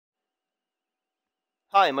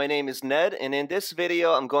Hi, my name is Ned, and in this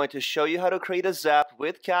video I'm going to show you how to create a Zap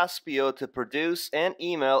with Caspio to produce and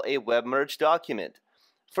email a WebMerge document.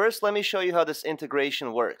 First, let me show you how this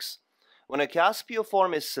integration works. When a Caspio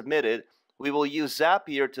form is submitted, we will use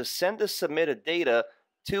Zapier to send the submitted data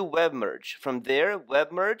to WebMerge. From there,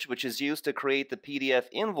 WebMerge, which is used to create the PDF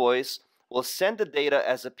invoice, will send the data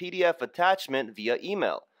as a PDF attachment via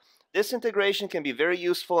email. This integration can be very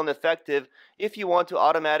useful and effective if you want to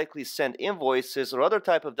automatically send invoices or other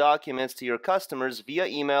type of documents to your customers via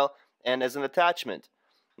email and as an attachment.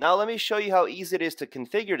 Now let me show you how easy it is to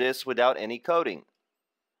configure this without any coding.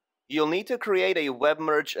 You'll need to create a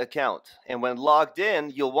WebMerge account, and when logged in,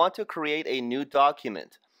 you'll want to create a new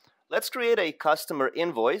document. Let's create a customer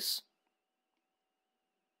invoice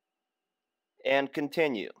and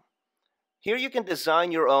continue. Here you can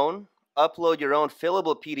design your own, upload your own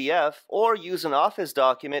fillable PDF, or use an Office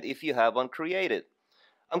document if you have one created.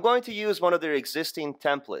 I'm going to use one of their existing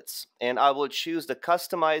templates, and I will choose the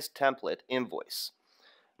customized template invoice.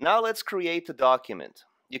 Now let's create the document.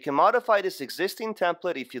 You can modify this existing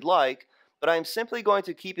template if you'd like, but I'm simply going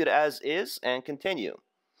to keep it as is and continue.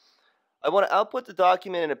 I want to output the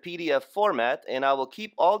document in a PDF format, and I will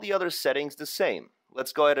keep all the other settings the same.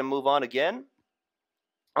 Let's go ahead and move on again.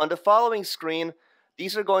 On the following screen,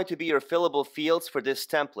 these are going to be your fillable fields for this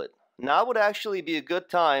template. Now would actually be a good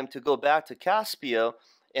time to go back to Caspio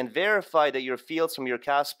and verify that your fields from your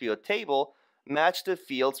Caspio table match the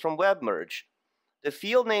fields from WebMerge. The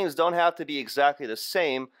field names don't have to be exactly the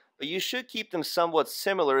same, but you should keep them somewhat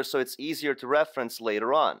similar so it's easier to reference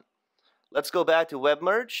later on. Let's go back to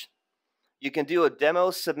WebMerge. You can do a demo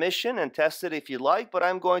submission and test it if you'd like, but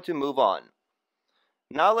I'm going to move on.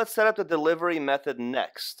 Now let's set up the delivery method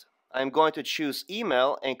next. I'm going to choose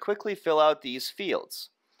email and quickly fill out these fields.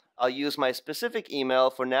 I'll use my specific email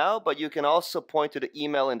for now, but you can also point to the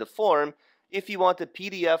email in the form if you want the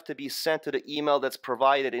PDF to be sent to the email that's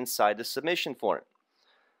provided inside the submission form.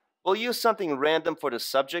 We'll use something random for the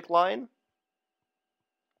subject line,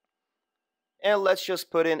 and let's just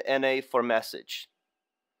put in NA for message.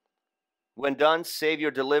 When done, save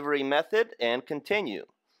your delivery method and continue.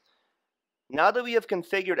 Now that we have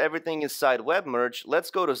configured everything inside WebMerge,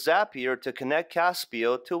 let's go to Zapier to connect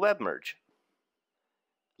Caspio to WebMerge.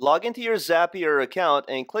 Log into your Zapier account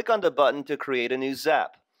and click on the button to create a new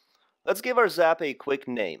Zap. Let's give our Zap a quick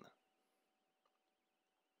name.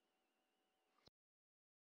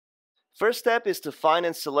 First step is to find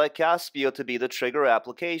and select Caspio to be the trigger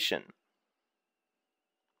application.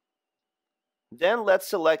 Then let's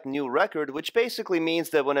select New Record, which basically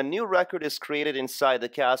means that when a new record is created inside the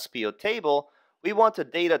Caspio table, we want the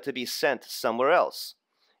data to be sent somewhere else.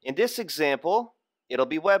 In this example, it'll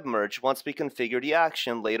be WebMerge once we configure the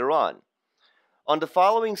action later on. On the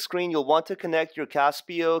following screen, you'll want to connect your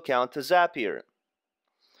Caspio account to Zapier.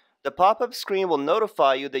 The pop-up screen will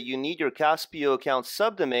notify you that you need your Caspio account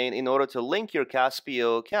subdomain in order to link your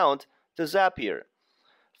Caspio account to Zapier.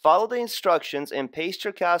 Follow the instructions and paste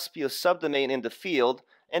your Caspio subdomain in the field,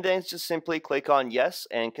 and then just simply click on Yes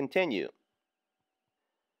and Continue.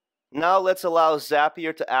 Now let's allow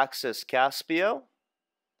Zapier to access Caspio,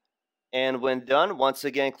 and when done, once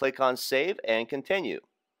again click on Save and Continue.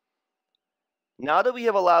 Now that we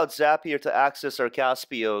have allowed Zapier to access our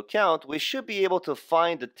Caspio account, we should be able to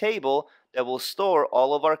find the table that will store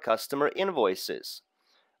all of our customer invoices.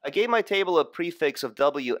 I gave my table a prefix of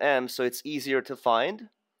WM so it's easier to find.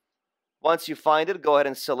 Once you find it, go ahead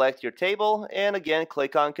and select your table, and again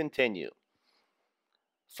click on Continue.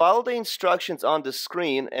 Follow the instructions on the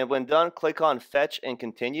screen, and when done, click on Fetch and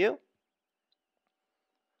Continue.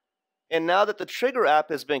 And now that the trigger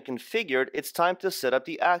app has been configured, it's time to set up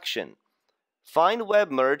the action. Find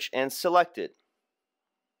WebMerge and select it.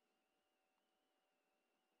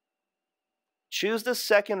 Choose the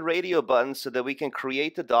second radio button so that we can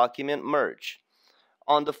create the document merge.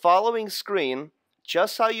 On the following screen,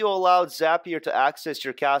 just how you allowed Zapier to access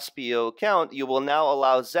your Caspio account, you will now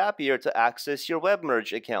allow Zapier to access your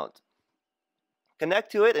WebMerge account.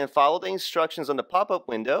 Connect to it and follow the instructions on the pop-up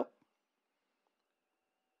window.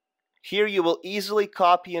 Here you will easily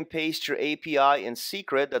copy and paste your API and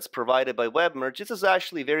secret that's provided by WebMerge. This is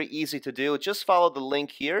actually very easy to do. Just follow the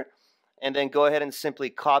link here and then go ahead and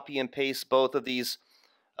simply copy and paste both of these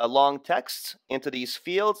long texts into these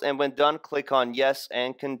fields, and when done, click on Yes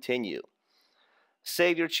and Continue.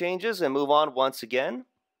 Save your changes and move on once again.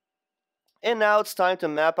 And now it's time to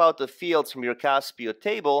map out the fields from your Caspio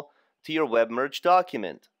table to your WebMerge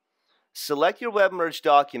document. Select your WebMerge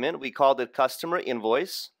document. We called it Customer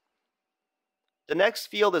Invoice. The next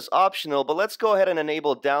field is optional, but let's go ahead and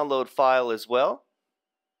enable Download File as well.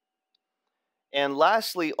 And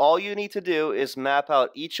lastly, all you need to do is map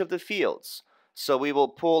out each of the fields. So we will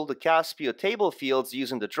pull the Caspio table fields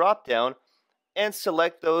using the dropdown and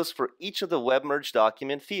select those for each of the WebMerge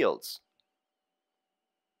document fields.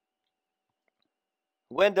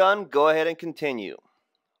 When done, go ahead and continue.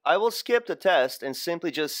 I will skip the test and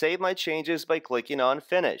simply just save my changes by clicking on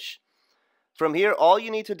Finish. From here, all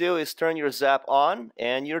you need to do is turn your Zap on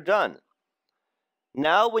and you're done.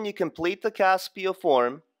 Now, when you complete the Caspio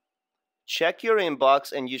form, check your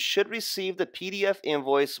inbox and you should receive the PDF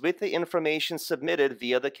invoice with the information submitted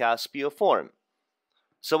via the Caspio form.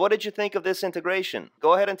 So what did you think of this integration?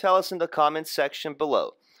 Go ahead and tell us in the comments section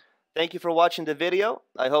below. Thank you for watching the video.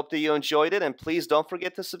 I hope that you enjoyed it, and please don't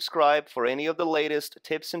forget to subscribe for any of the latest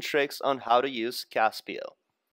tips and tricks on how to use Caspio.